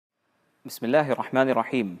Bismillahir Rahmanir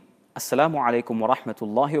Rahim. Assalamu alaikum wa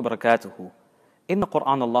rahmatullahi wa barakatuhu. In the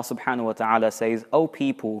Quran, Allah subhanahu wa ta'ala says, O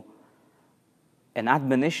people, an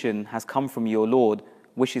admonition has come from your Lord,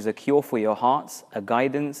 which is a cure for your hearts, a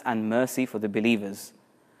guidance and mercy for the believers.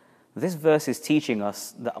 This verse is teaching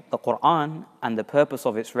us that the Quran and the purpose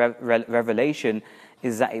of its revelation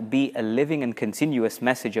is that it be a living and continuous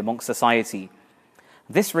message amongst society.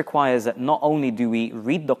 This requires that not only do we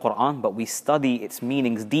read the Quran, but we study its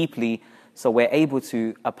meanings deeply so we're able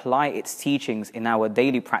to apply its teachings in our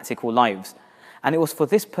daily practical lives. And it was for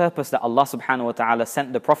this purpose that Allah subhanahu wa ta'ala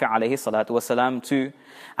sent the Prophet alayhi salatu wasalam to.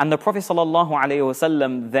 And the Prophet sallallahu alayhi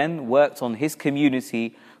wasallam then worked on his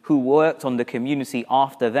community, who worked on the community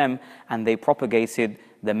after them, and they propagated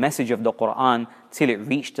the message of the Quran till it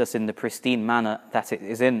reached us in the pristine manner that it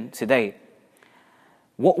is in today.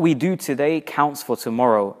 What we do today counts for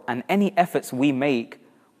tomorrow, and any efforts we make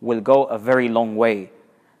will go a very long way.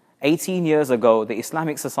 18 years ago, the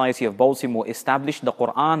Islamic Society of Baltimore established the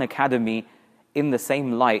Quran Academy in the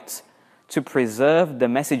same light to preserve the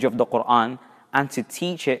message of the Quran and to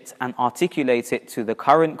teach it and articulate it to the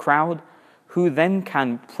current crowd, who then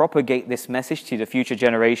can propagate this message to the future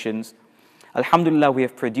generations. Alhamdulillah, we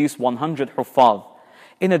have produced 100 Hifdh.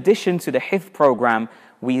 In addition to the Hifdh program,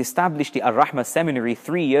 we established the Hifdh and Seminary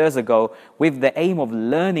 3 years ago with the aim of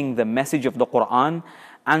learning the message of the Quran,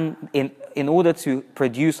 and in order to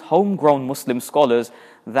produce homegrown Muslim scholars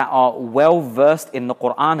that are well versed in the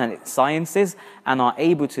Quran and its sciences and are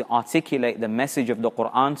able to articulate the message of the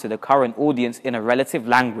Quran to the current audience in a relative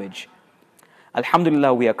language.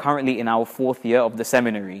 Alhamdulillah, we are currently in our 4th year of the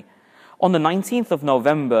seminary. On the 19th of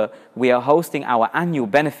November, we are hosting our annual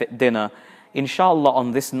benefit dinner. Inshallah,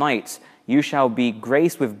 on this night, you shall be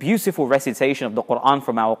graced with beautiful recitation of the Quran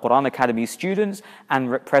from our Quran Academy students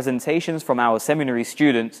and presentations from our seminary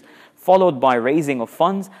students, followed by raising of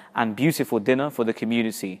funds and beautiful dinner for the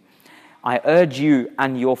community. I urge you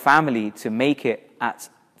and your family to make it at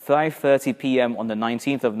 5:30 p.m. on the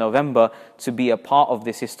 19th of November to be a part of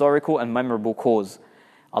this historical and memorable cause.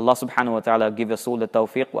 Allah subhanahu wa ta'ala give us all the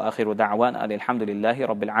tawfiq wa akhiru da'wan alhamdulillahi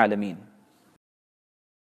rabbil alameen.